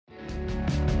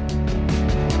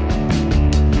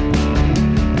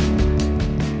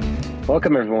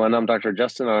Welcome, everyone. I'm Dr.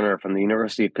 Justin Arner from the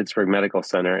University of Pittsburgh Medical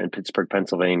Center in Pittsburgh,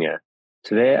 Pennsylvania.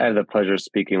 Today, I have the pleasure of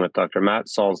speaking with Dr. Matt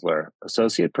Salzler,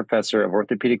 Associate Professor of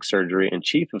Orthopedic Surgery and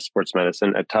Chief of Sports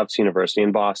Medicine at Tufts University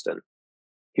in Boston.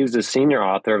 He was the senior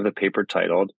author of the paper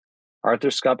titled,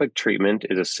 Arthroscopic Treatment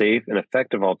is a Safe and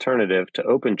Effective Alternative to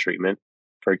Open Treatment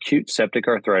for Acute Septic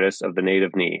Arthritis of the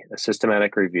Native Knee, a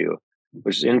Systematic Review,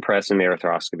 which is in press in the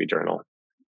Arthroscopy Journal.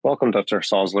 Welcome, Dr.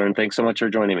 Salzler, and thanks so much for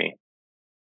joining me.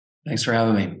 Thanks for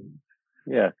having me.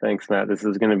 Yeah, thanks, Matt. This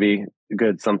is going to be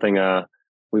good. Something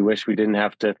we wish we didn't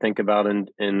have to think about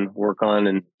and work on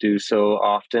and do so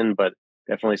often, but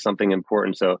definitely something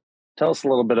important. So tell us a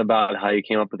little bit about how you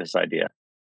came up with this idea.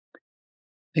 I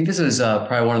think this is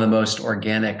probably one of the most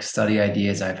organic study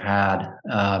ideas I've had.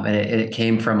 And it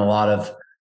came from a lot of,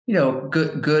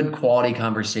 good quality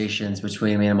conversations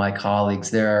between me and my colleagues.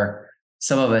 There are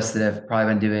some of us that have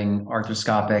probably been doing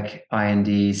arthroscopic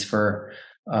INDs for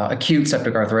acute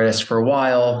septic arthritis for a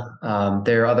while.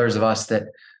 There are others of us that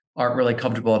aren't really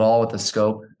comfortable at all with the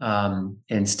scope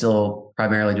and still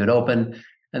primarily do it open.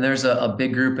 And there's a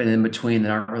big group in between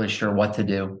that aren't really sure what to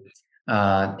do.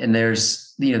 And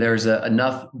there's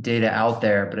enough data out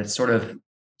there, but it's sort of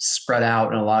spread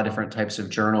out in a lot of different types of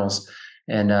journals.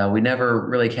 And we never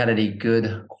really had any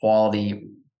good quality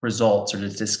results or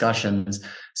discussions.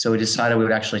 So we decided we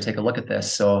would actually take a look at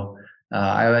this. So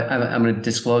I'm going to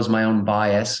disclose my own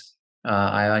bias.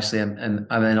 I'm an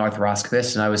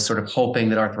arthroscopist, and I was sort of hoping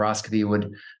that arthroscopy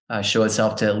would show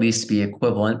itself to at least be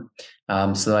equivalent,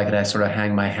 so that I could sort of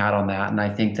hang my hat on that. And I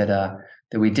think that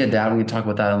we did that. We can talk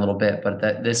about that in a little bit, but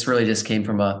this really just came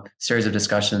from a series of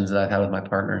discussions that I've had with my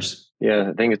partners. Yeah,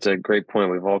 I think it's a great point.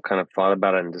 We've all kind of thought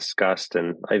about it and discussed,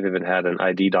 and I've even had an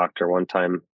ID doctor one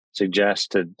time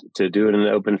suggest to do it in an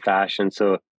open fashion.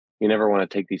 So you never want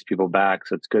to take these people back.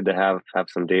 So it's good to have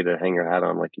some data to hang your hat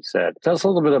on, like you said. Tell us a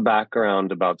little bit of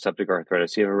background about septic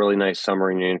arthritis. You have a really nice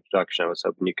summary in your introduction. I was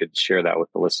hoping you could share that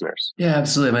with the listeners. Yeah,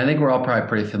 absolutely. I think we're all probably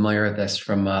pretty familiar with this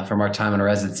from our time in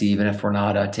residency, even if we're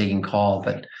not taking call.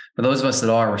 But for those of us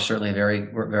that are, we're certainly very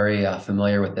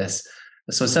familiar with this.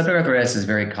 So septic arthritis is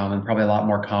very common, probably a lot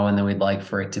more common than we'd like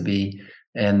for it to be.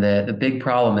 And the big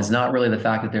problem is not really the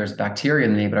fact that there's bacteria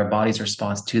in the knee, but our body's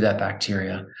response to that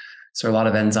bacteria. So a lot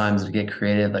of enzymes that get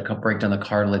created that break down the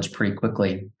cartilage pretty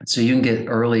quickly. So you can get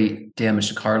early damage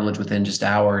to cartilage within just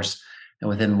hours. And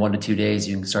within 1 to 2 days,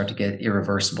 you can start to get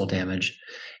irreversible damage.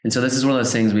 And so this is one of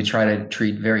those things we try to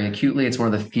treat very acutely. It's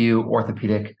one of the few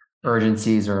orthopedic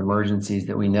urgencies or emergencies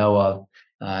that we know of.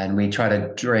 And we try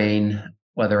to drain,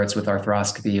 whether it's with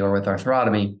arthroscopy or with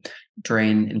arthrotomy,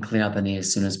 drain and clean out the knee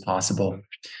as soon as possible.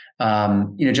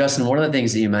 Justin, one of the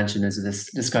things that you mentioned is this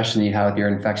discussion you had with your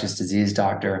infectious disease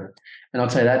doctor. And I'll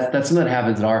tell you, that's something that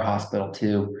happens at our hospital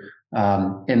too.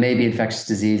 It may be infectious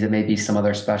disease. It may be some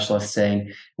other specialist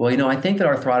saying, well, I think that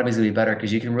arthrotomy is going to be better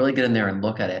because you can really get in there and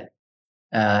look at it.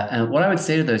 And what I would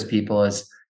say to those people is,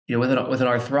 with an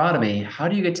arthrotomy, how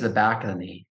do you get to the back of the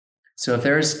knee? So if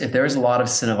there's a lot of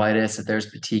synovitis, if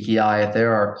there's petechiae, if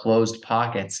there are closed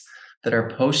pockets that are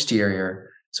posterior,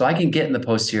 so I can get in the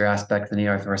posterior aspect of the knee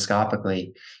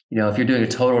arthroscopically. If you're doing a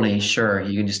total knee, sure,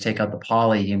 you can just take out the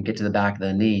poly, you can get to the back of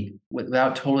the knee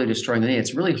without totally destroying the knee.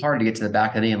 It's really hard to get to the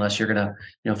back of the knee unless you're going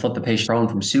to, flip the patient prone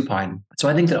from supine. So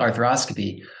I think that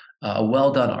arthroscopy, a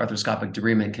well-done arthroscopic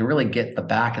debridement, can really get the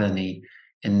back of the knee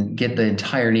and get the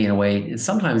entire knee in a way. And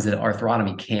sometimes the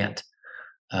arthrotomy can't.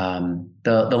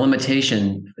 The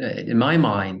limitation in my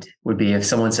mind would be if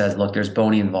someone says, look, there's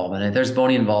bony involvement. If there's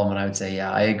bony involvement, I would say,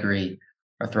 yeah, I agree.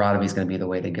 Arthrotomy is going to be the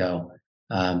way to go.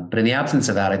 But in the absence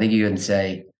of that, I think you can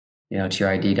say, to your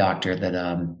ID doctor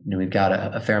that, we've got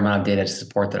a fair amount of data to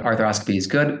support that arthroscopy is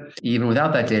good. Even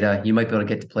without that data, you might be able to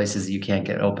get to places that you can't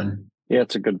get open. Yeah,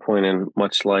 it's a good point. And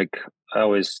much like I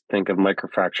always think of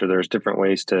microfracture, there's different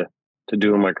ways to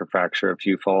do a microfracture. If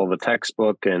you follow the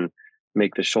textbook and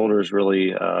make the shoulders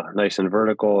really nice and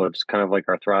vertical, it's kind of like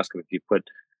arthroscopy. If you put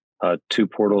 2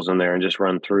 portals in there and just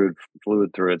run fluid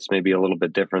through it, it's maybe a little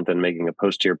bit different than making a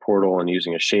posterior portal and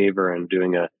using a shaver and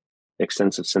doing a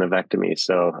extensive synovectomy.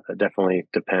 So it definitely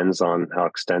depends on how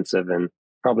extensive and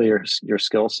probably your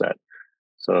skill set.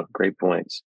 So great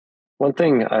points. One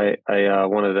thing I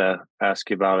wanted to ask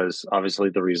you about is obviously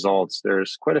the results.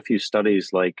 There's quite a few studies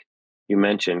like you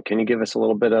mentioned. Can you give us a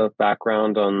little bit of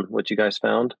background on what you guys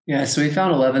found? Yeah, so we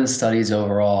found 11 studies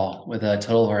overall with a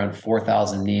total of around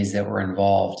 4,000 knees that were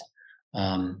involved.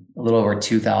 A little over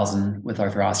 2,000 with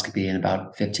arthroscopy and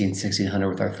about 1,600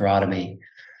 with arthrotomy.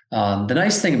 The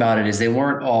nice thing about it is they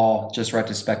weren't all just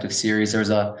retrospective series. There was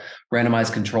a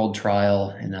randomized controlled trial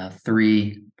and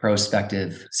 3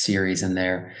 prospective series in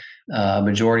there.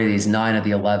 Majority of these, 9 of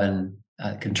the 11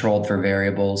 controlled for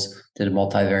variables, did a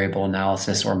multivariable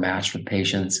analysis, or matched with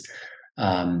patients.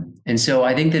 And so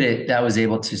I think that that was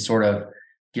able to sort of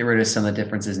get rid of some of the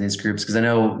differences in these groups, because I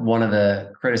know one of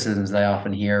the criticisms that I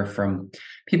often hear from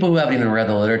people who haven't even read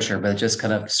the literature, but just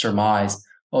kind of surmise,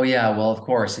 oh yeah, well, of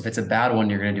course, if it's a bad one,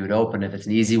 you're going to do it open. If it's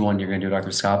an easy one, you're going to do it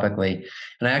arthroscopically.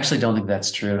 And I actually don't think that's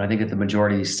true. And I think that the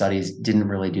majority of these studies didn't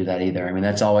really do that either. I mean,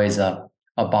 that's always a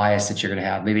bias that you're going to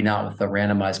have, maybe not with the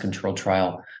randomized controlled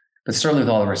trial, but certainly with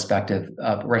all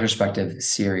the retrospective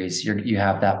series, you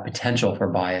have that potential for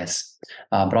bias.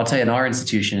 But I'll tell you, in our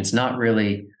institution, it's not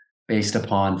really based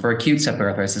upon, for acute septic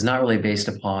arthritis, it's not really based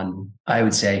upon, I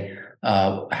would say,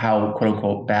 how quote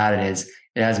unquote bad it is.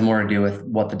 It has more to do with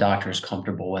what the doctor is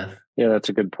comfortable with. Yeah, that's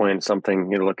a good point. Something,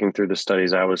 looking through the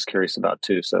studies I was curious about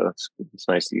too. So it's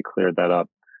nice that you cleared that up.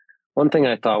 One thing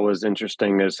I thought was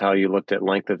interesting is how you looked at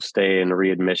length of stay and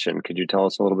readmission. Could you tell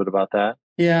us a little bit about that?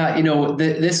 Yeah,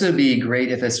 this would be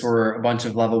great if this were a bunch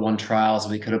of level 1 trials.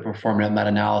 We could have performed a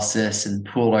meta-analysis and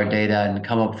pooled our data and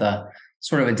come up with a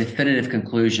sort of a definitive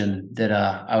conclusion that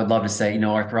I would love to say,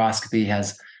 arthroscopy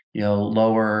has,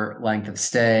 lower length of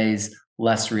stays,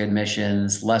 less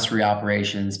readmissions, less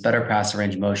reoperations, better passive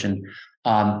range of motion.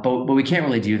 But we can't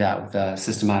really do that with a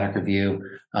systematic review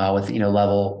with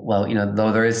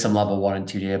though there is some level 1 and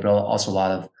 2 data, but also a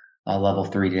lot of level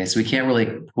 3 data. So we can't really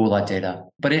pool that data.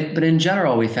 But in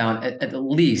general, we found at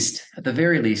the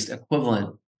very least,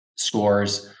 equivalent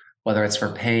scores, whether it's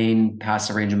for pain,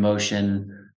 passive range of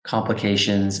motion,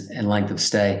 complications, and length of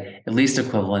stay, at least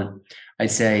equivalent. I'd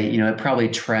say, it probably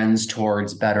trends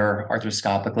towards better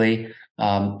arthroscopically.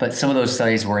 But some of those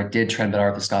studies where it did trend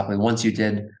better arthroscopically, once you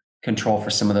did control for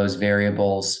some of those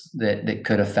variables that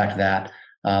could affect that,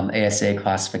 ASA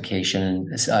classification,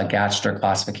 Gatchter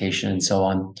classification, and so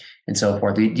on and so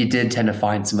forth. You did tend to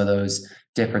find some of those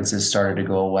differences started to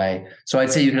go away. So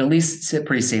I'd say you can at least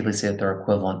pretty safely say that they're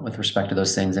equivalent with respect to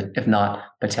those things, if not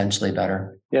potentially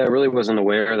better. Yeah, I really wasn't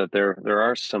aware that there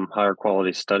are some higher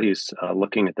quality studies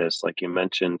looking at this, like you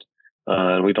mentioned.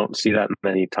 And we don't see that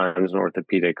many times in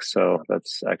orthopedics. So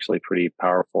that's actually pretty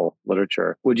powerful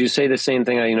literature. Would you say the same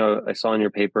thing? I saw in your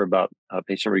paper about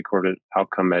patient recorded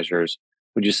outcome measures.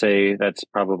 Would you say that's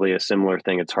probably a similar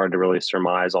thing? It's hard to really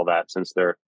surmise all that since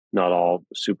they're not all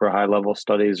super high level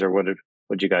studies, or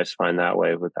would you guys find that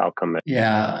way with outcome measures?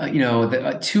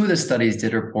 Yeah, two of the studies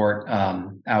did report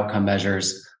outcome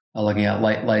measures looking at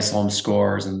Lysholm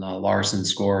scores and Larson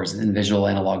scores and visual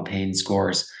analog pain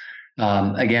scores.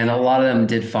 Again, a lot of them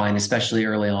did find, especially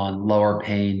early on, lower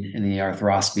pain in the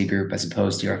arthroscopy group as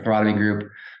opposed to arthrotomy group.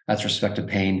 That's respect to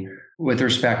pain. With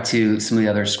respect to some of the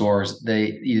other scores,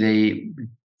 they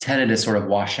tended to sort of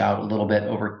wash out a little bit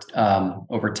over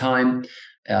time.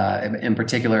 In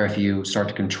particular, if you start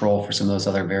to control for some of those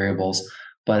other variables.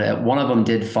 But one of them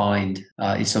did find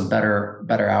some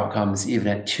better outcomes even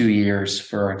at 2 years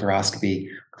for arthroscopy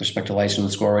with respect to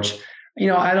Lysholm score, which I'm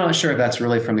not sure if that's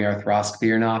really from the arthroscopy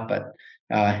or not, but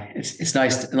it's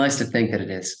nice to think that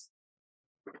it is.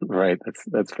 Right,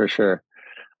 that's for sure.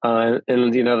 And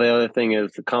the other thing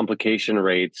is the complication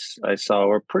rates I saw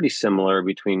were pretty similar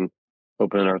between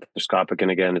open and arthroscopic.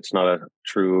 And again, it's not a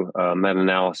true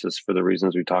meta-analysis for the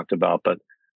reasons we talked about, but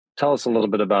tell us a little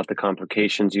bit about the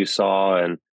complications you saw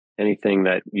and anything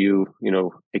that you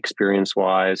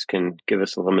experience-wise can give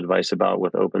us some advice about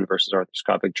with open versus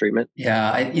arthroscopic treatment.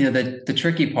 Yeah, the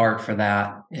tricky part for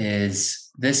that is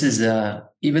this is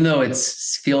even though it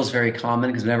feels very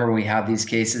common, because whenever we have these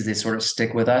cases, they sort of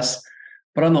stick with us.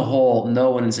 But on the whole, no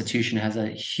one institution has a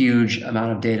huge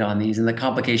amount of data on these, and the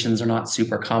complications are not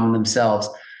super common themselves.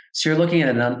 So you're looking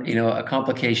at a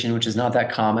complication which is not that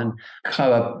common.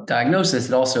 A diagnosis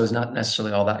that also is not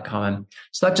necessarily all that common.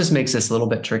 So that just makes this a little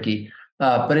bit tricky.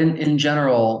 But in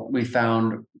general, we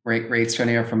found rates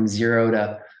anywhere from 0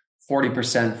 to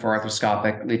 40% for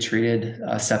arthroscopically treated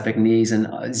septic knees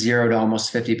and 0 to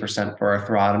almost 50% for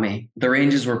arthrotomy. The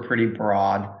ranges were pretty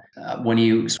broad. When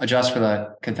you adjust for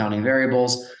the confounding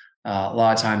variables, a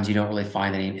lot of times you don't really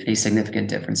find any significant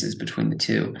differences between the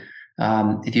two.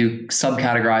 If you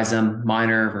subcategorize them,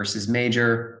 minor versus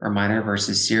major or minor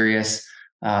versus serious,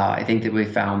 I think that we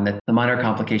found that the minor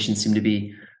complications seem to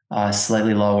be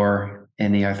slightly lower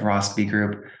in the arthroscopy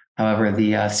group. However,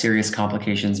 the serious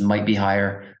complications might be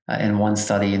higher in one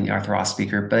study in the arthroscopy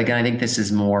group. But again, I think this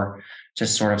is more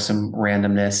just sort of some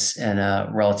randomness and a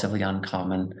relatively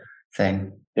uncommon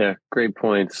thing. Yeah, great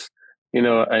points. I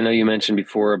know you mentioned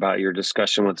before about your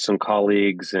discussion with some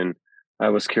colleagues, and I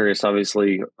was curious,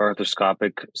 obviously,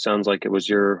 arthroscopic sounds like it was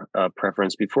your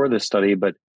preference before this study,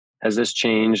 but has this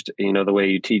changed, the way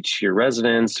you teach your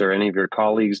residents or any of your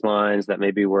colleagues' minds that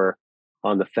maybe were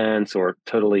on the fence or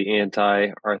totally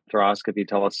anti-arthroscopy?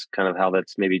 Tell us kind of how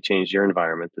that's maybe changed your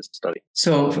environment, this study.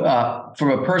 So,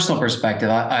 from a personal perspective,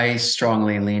 I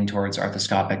strongly lean towards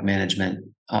arthroscopic management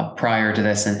prior to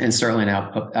this, and certainly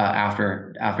now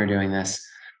after doing this.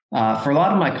 For a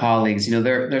lot of my colleagues,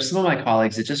 there's some of my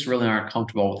colleagues that just really aren't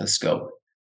comfortable with the scope.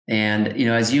 And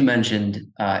as you mentioned,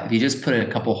 if you just put a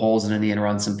couple holes in a knee and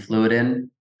run some fluid in,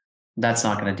 that's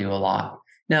not going to do a lot.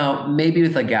 Now, maybe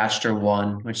with a Gastro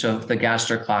 1, which so the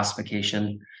Gastro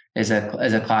classification is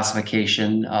a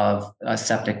classification of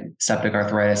septic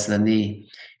arthritis of the knee.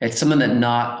 It's something that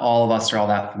not all of us are all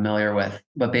that familiar with,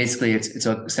 but basically it's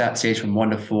a stage from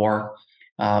 1 to 4.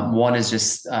 1 is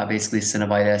just basically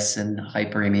synovitis and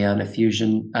hyperemia and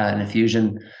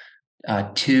effusion.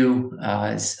 2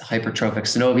 is hypertrophic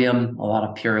synovium, a lot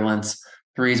of purulence.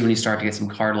 3 is when you start to get some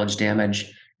cartilage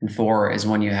damage. And 4 is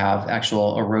when you have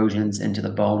actual erosions into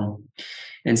the bone.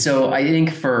 And so I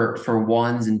think for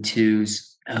 1s and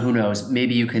 2s, who knows,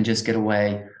 maybe you can just get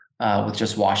away with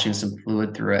just washing some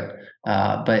fluid through it.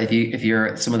 But if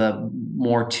you're some of the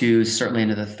more 2s, certainly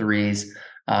into the 3s,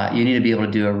 you need to be able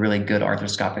to do a really good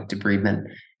arthroscopic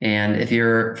debridement. And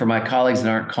for my colleagues that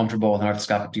aren't comfortable with an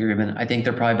arthroscopic debridement, I think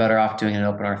they're probably better off doing an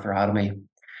open arthrotomy.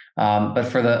 But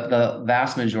for the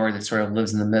vast majority that sort of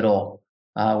lives in the middle,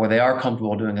 where they are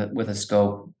comfortable doing it with a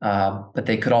scope, but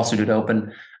they could also do it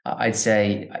open, I'd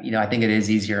say, I think it is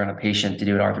easier on a patient to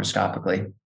do it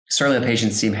arthroscopically. Certainly the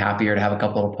patients seem happier to have a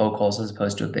couple of poke holes as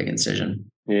opposed to a big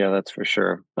incision. Yeah, that's for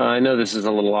sure. I know this is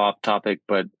a little off topic,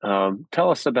 but tell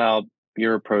us about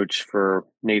your approach for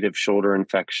native shoulder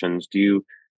infections. Do you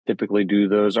typically do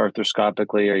those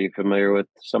arthroscopically? Are you familiar with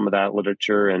some of that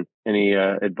literature, and any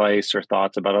advice or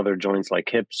thoughts about other joints like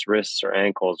hips, wrists, or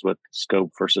ankles with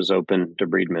scope versus open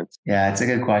debridements? Yeah, it's a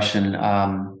good question.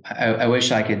 I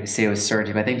wish I could say it was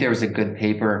certain. I think there was a good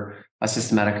paper, a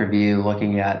systematic review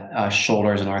looking at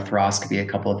shoulders and arthroscopy a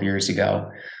couple of years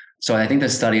ago. So I think the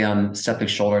study on septic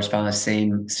shoulders found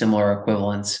the similar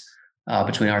equivalence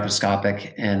between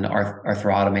arthroscopic and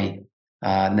arthrotomy.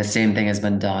 And the same thing has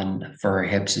been done for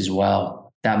hips as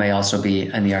well. That may also be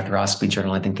in the arthroscopy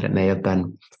journal. I think that it may have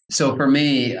been. So for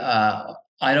me, I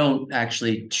don't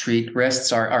actually treat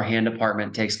wrists. Our hand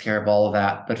department takes care of all of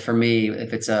that. But for me,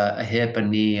 if it's a hip, a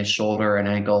knee, a shoulder, an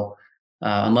ankle,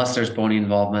 unless there's bony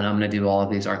involvement, I'm going to do all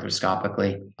of these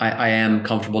arthroscopically. I am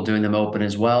comfortable doing them open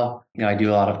as well. I do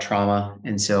a lot of trauma,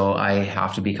 and so I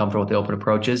have to be comfortable with the open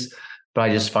approaches. But I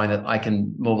just find that I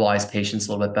can mobilize patients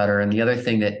a little bit better. And the other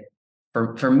thing that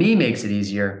for me makes it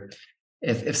easier,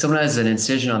 if someone has an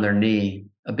incision on their knee,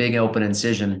 a big open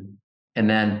incision, and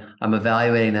then I'm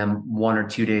evaluating them 1 or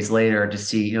 2 days later to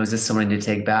see, is this someone to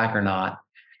take back or not?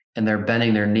 And they're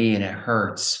bending their knee and it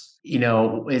hurts.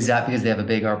 Is that because they have a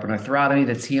big open arthrotomy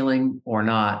that's healing or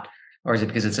not? Or is it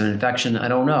because it's an infection? I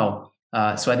don't know.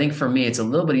 So I think for me, it's a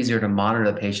little bit easier to monitor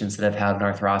the patients that have had an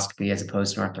arthroscopy as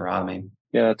opposed to an arthrotomy.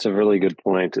 Yeah, that's a really good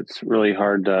point. It's really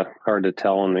hard to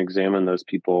tell and examine those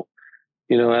people.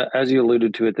 As you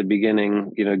alluded to at the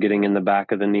beginning, getting in the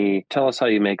back of the knee, tell us how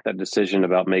you make that decision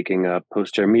about making a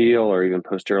posterior medial or even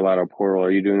posterior lateral portal.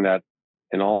 Are you doing that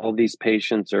in all of these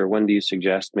patients, or when do you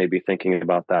suggest maybe thinking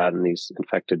about that in these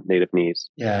infected native knees?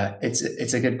 Yeah,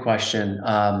 it's a good question.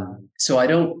 So I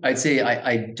don't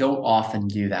often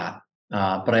do that,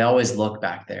 but I always look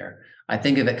back there. I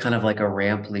think of it kind of like a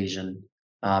ramp lesion.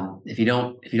 If you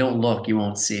don't look, you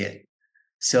won't see it.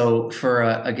 So for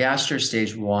a gastro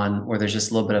stage 1, where there's just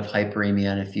a little bit of hyperemia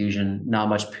and effusion, not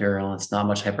much purulence, not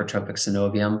much hypertrophic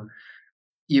synovium,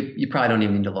 you probably don't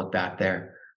even need to look back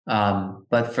there.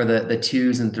 But for the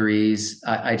 2s and 3s,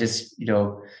 I just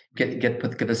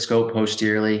get the scope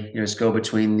posteriorly. Just go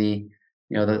between the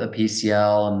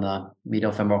PCL and the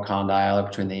medial femoral condyle, or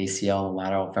between the ACL and the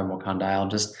lateral femoral condyle, and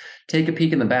just take a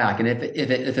peek in the back. And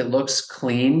if it looks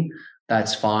clean,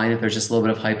 that's fine. If there's just a little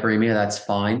bit of hyperemia, that's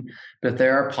fine. But if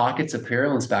there are pockets of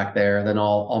purulence back there, then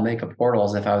I'll make a portal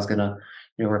as if I was going to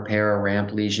repair a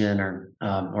ramp lesion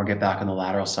or get back on the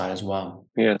lateral side as well.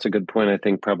 Yeah, it's a good point. I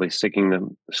think probably sticking the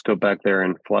scope back there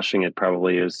and flushing it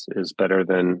probably is better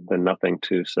than nothing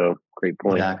too. So great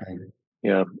point. Exactly.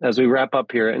 Yeah. As we wrap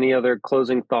up here, any other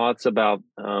closing thoughts about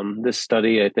this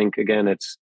study? I think again,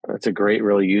 it's a great,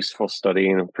 really useful study,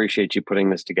 and appreciate you putting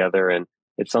this together. And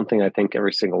it's something I think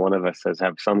every single one of us has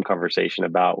have some conversation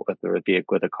about, whether it be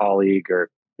with a colleague or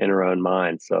in our own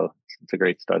mind. So it's a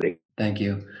great study. Thank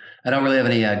you. I don't really have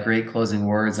any great closing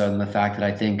words other than the fact that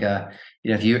I think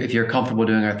if you're comfortable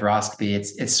doing arthroscopy,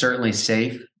 it's certainly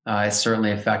safe. It's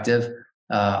certainly effective.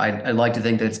 I'd like to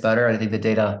think that it's better. I think the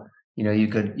data you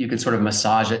could sort of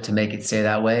massage it to make it stay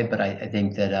that way, but I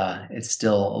think that it's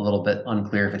still a little bit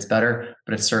unclear if it's better,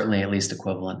 but it's certainly at least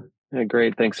equivalent. Yeah,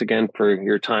 great. Thanks again for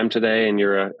your time today. And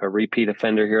you're a repeat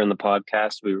offender here on the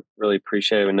podcast. We really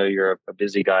appreciate it. We know you're a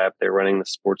busy guy up there running the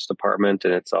sports department,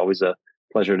 and it's always a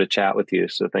pleasure to chat with you.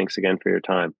 So thanks again for your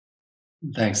time.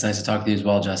 Thanks. Nice to talk to you as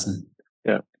well, Justin.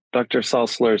 Yeah. Dr.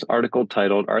 Salzler's article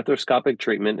titled Arthroscopic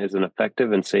Treatment is an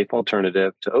Effective and Safe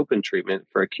Alternative to Open Treatment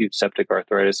for Acute Septic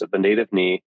Arthritis of the Native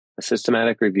Knee. A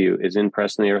systematic review is in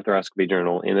press in the Arthroscopy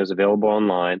Journal and is available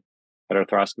online at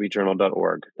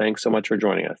arthroscopyjournal.org. Thanks so much for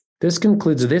joining us. This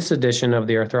concludes this edition of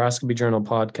the Arthroscopy Journal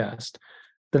podcast.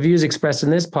 The views expressed in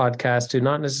this podcast do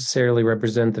not necessarily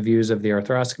represent the views of the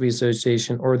Arthroscopy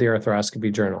Association or the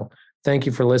Arthroscopy Journal. Thank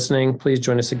you for listening. Please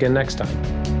join us again next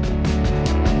time.